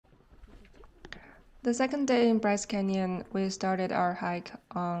The second day in Bryce Canyon, we started our hike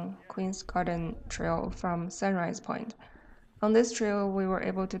on Queen's Garden Trail from Sunrise Point. On this trail, we were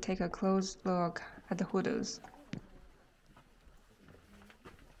able to take a close look at the Hoodoos.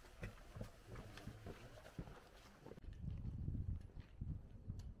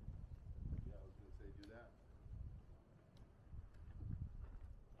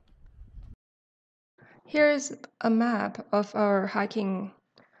 Here's a map of our hiking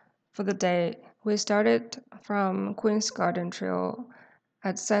for the day. We started from Queen's Garden Trail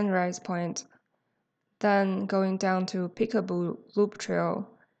at Sunrise Point, then going down to Peekaboo Loop Trail,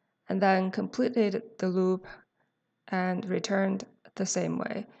 and then completed the loop and returned the same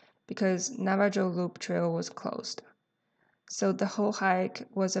way because Navajo Loop Trail was closed. So the whole hike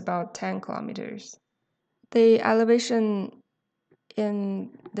was about 10 kilometers. The elevation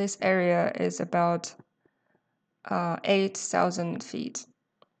in this area is about 8,000 feet.